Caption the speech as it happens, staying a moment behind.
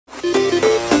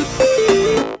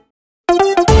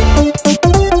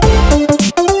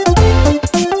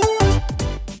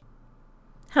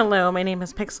Hello, my name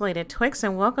is PixelatedTwix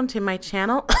and welcome to my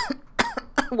channel.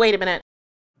 Wait a minute.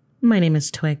 My name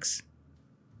is Twix.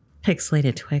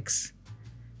 PixelatedTwix.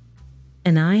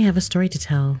 And I have a story to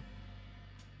tell.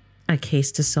 A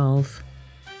case to solve.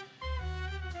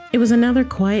 It was another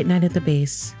quiet night at the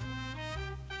base.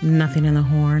 Nothing in the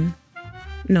horn.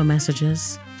 No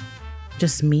messages.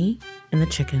 Just me and the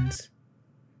chickens.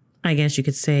 I guess you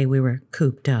could say we were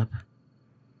cooped up.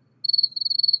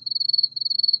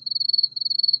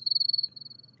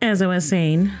 As I was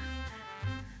saying,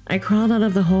 I crawled out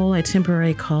of the hole I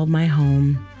temporarily called my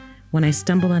home when I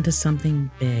stumbled onto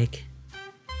something big.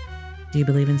 Do you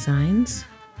believe in signs?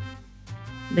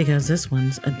 Because this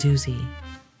one's a doozy.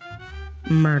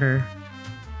 Murder.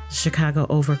 Chicago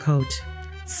overcoat.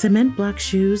 Cement block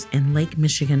shoes in Lake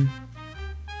Michigan.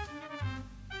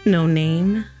 No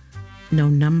name, no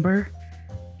number,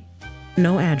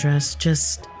 no address,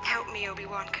 just... Help me,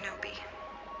 Obi-Wan Kenobi.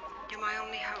 You're my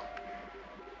only hope.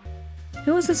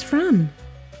 Who was this from?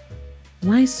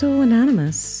 Why so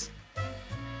anonymous?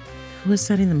 Who was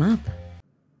setting them up?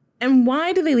 And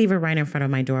why did they leave it right in front of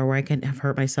my door where I could have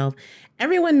hurt myself?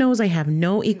 Everyone knows I have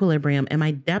no equilibrium and my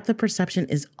depth of perception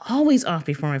is always off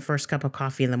before my first cup of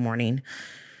coffee in the morning.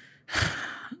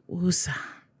 Woosah.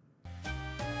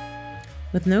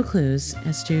 With no clues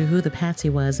as to who the patsy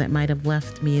was that might have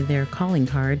left me their calling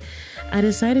card, I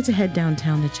decided to head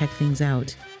downtown to check things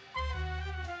out.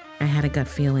 I had a gut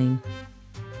feeling,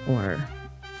 or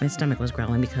my stomach was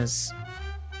growling because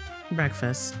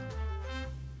breakfast.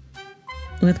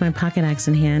 With my pocket axe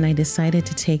in hand, I decided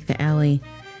to take the alley,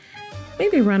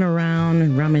 maybe run around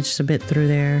and rummage a bit through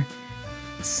there,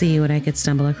 see what I could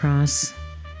stumble across.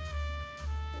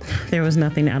 There was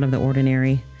nothing out of the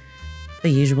ordinary. The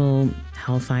usual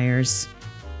hellfires,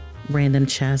 random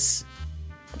chests,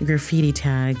 graffiti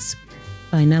tags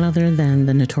by none other than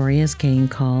the notorious gang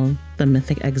called the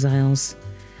Mythic Exiles.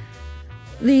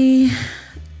 The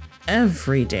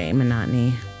everyday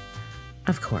monotony.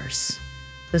 Of course,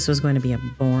 this was going to be a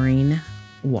boring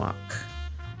walk.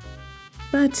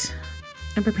 But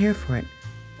I'm prepared for it.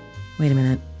 Wait a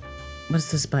minute.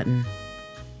 What's this button?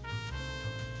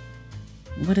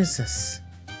 What is this?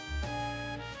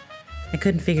 I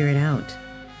couldn't figure it out.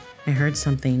 I heard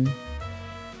something.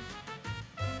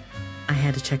 I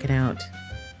had to check it out.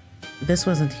 This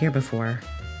wasn't here before.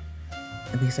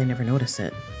 At least I never noticed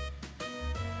it.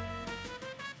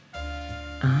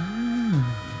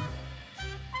 Ah.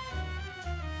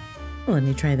 Well, let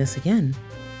me try this again.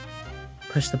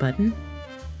 Push the button.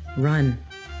 Run.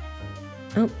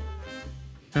 Oh.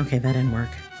 Okay, that didn't work.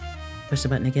 Push the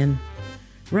button again.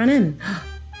 Run in.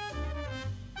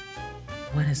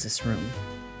 What is this room?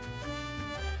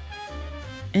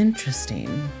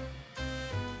 Interesting.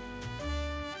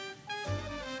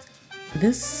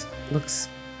 This looks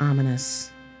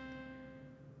ominous.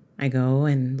 I go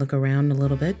and look around a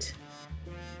little bit.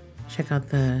 Check out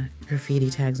the graffiti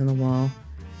tags on the wall.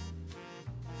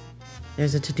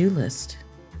 There's a to-do list.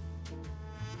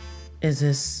 Is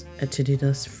this a to-do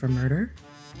list for murder?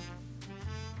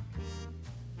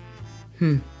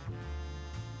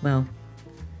 Well,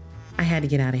 I had to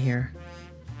get out of here.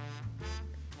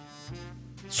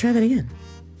 Let's try that again.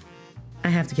 I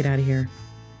have to get out of here.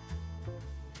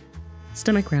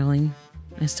 Stomach growling,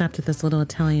 I stopped at this little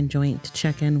Italian joint to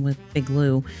check in with Big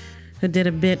Lou, who did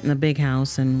a bit in the big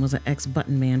house and was an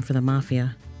ex-button man for the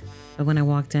mafia. But when I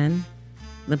walked in,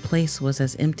 the place was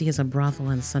as empty as a brothel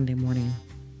on Sunday morning.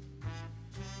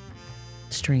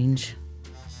 Strange.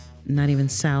 Not even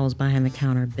Sal was behind the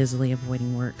counter, busily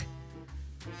avoiding work.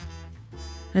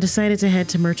 I decided to head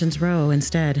to Merchant's Row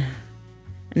instead.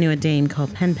 I knew a dame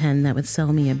called PenPen that would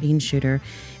sell me a bean shooter,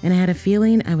 and I had a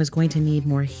feeling I was going to need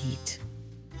more heat.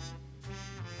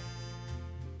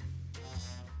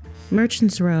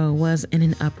 Merchant's Row was in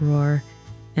an uproar,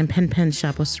 and PenPen's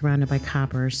shop was surrounded by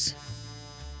coppers.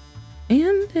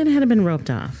 And it had been roped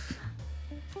off.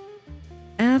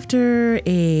 After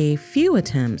a few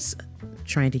attempts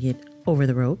trying to get over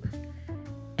the rope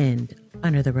and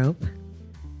under the rope,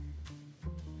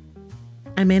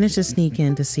 I managed to sneak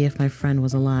in to see if my friend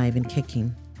was alive and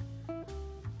kicking.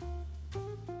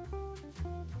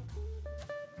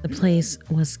 The place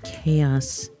was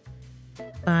chaos.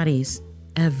 Bodies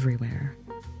everywhere.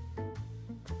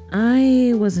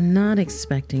 I was not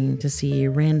expecting to see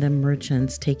random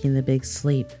merchants taking the big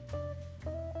sleep.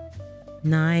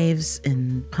 Knives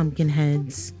and pumpkin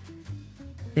heads.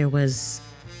 There was,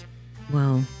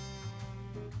 well,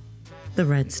 the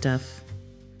red stuff.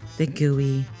 The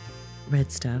gooey red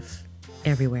stuff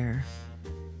everywhere.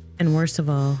 And worst of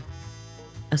all,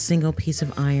 a single piece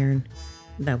of iron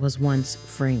that was once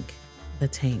Frank the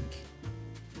Tank.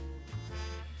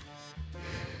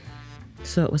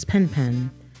 So it was PenPen.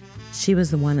 She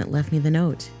was the one that left me the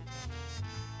note.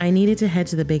 I needed to head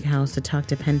to the big house to talk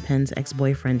to PenPen's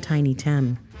ex-boyfriend, Tiny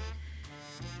Tim.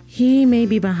 He may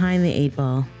be behind the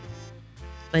 8-ball,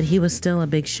 but he was still a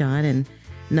big shot, and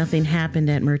nothing happened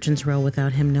at Merchant's Row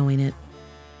without him knowing it.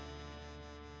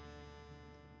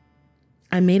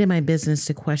 I made it my business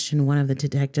to question one of the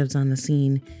detectives on the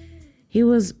scene. He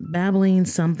was babbling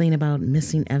something about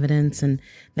missing evidence and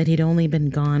that he'd only been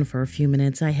gone for a few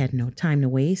minutes. I had no time to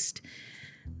waste.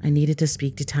 I needed to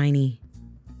speak to Tiny.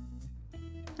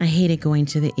 I hated going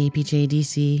to the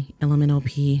APJDC Elemental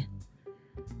P.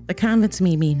 The convents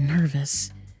made me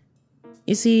nervous.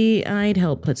 You see, I'd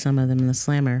helped put some of them in the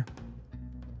slammer.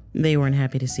 They weren't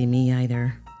happy to see me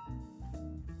either.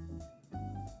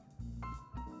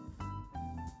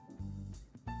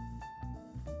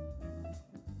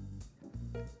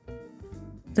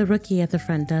 The rookie at the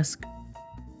front desk,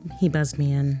 he buzzed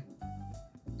me in.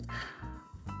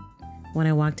 When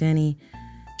I walked in, he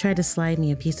tried to slide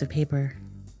me a piece of paper.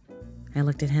 I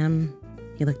looked at him,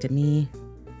 he looked at me.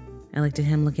 I looked at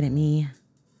him looking at me.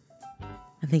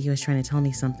 I think he was trying to tell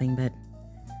me something, but,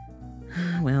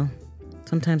 well,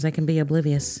 sometimes I can be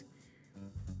oblivious,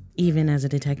 even as a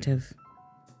detective.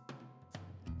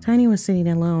 Tiny was sitting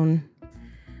alone.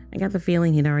 I got the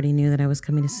feeling he'd already knew that I was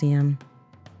coming to see him.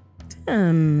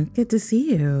 Good to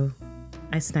see you.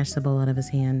 I snatched the bowl out of his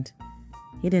hand.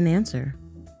 He didn't answer.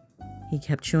 He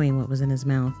kept chewing what was in his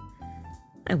mouth.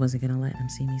 I wasn't going to let him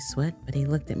see me sweat, but he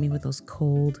looked at me with those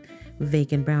cold,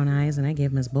 vacant brown eyes, and I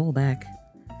gave him his bowl back.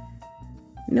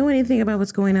 Know anything about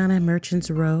what's going on at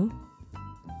Merchant's Row?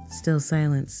 Still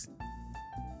silence.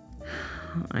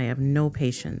 I have no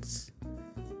patience.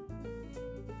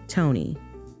 Tony.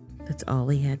 That's all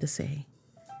he had to say.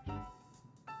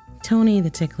 Tony the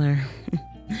Tickler.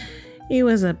 He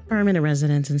was a permanent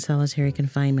resident in solitary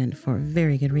confinement for a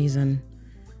very good reason.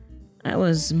 I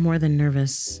was more than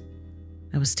nervous.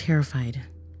 I was terrified.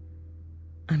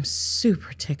 I'm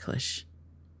super ticklish.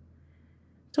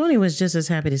 Tony was just as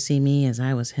happy to see me as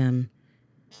I was him.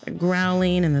 The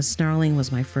growling and the snarling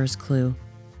was my first clue.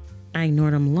 I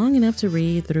ignored him long enough to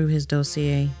read through his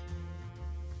dossier.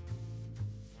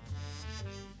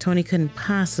 Tony couldn't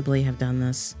possibly have done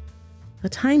this. The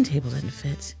timetable didn't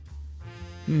fit.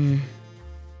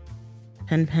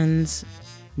 PenPen's,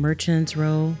 Merchant's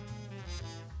Row,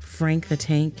 Frank the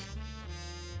Tank.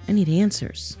 I need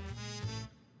answers.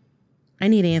 I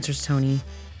need answers, Tony,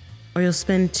 or you'll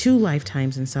spend 2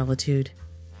 lifetimes in solitude.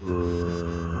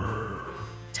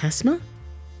 Tesma?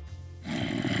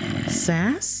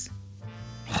 Sass?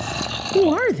 Who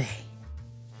are they?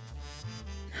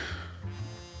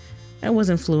 I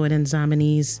wasn't fluent in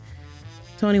Zombinese.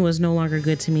 Tony was no longer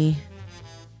good to me.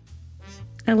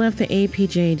 I left the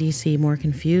APJDC more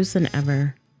confused than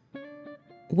ever.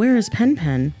 Where is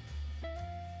PenPen?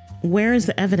 Where is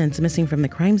the evidence missing from the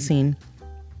crime scene?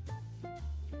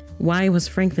 Why was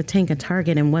Frank the Tank a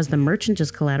target and was the merchant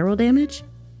just collateral damage?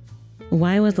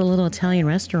 Why was the little Italian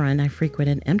restaurant I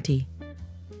frequented empty?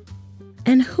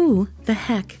 And who the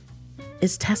heck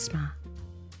is Tesma?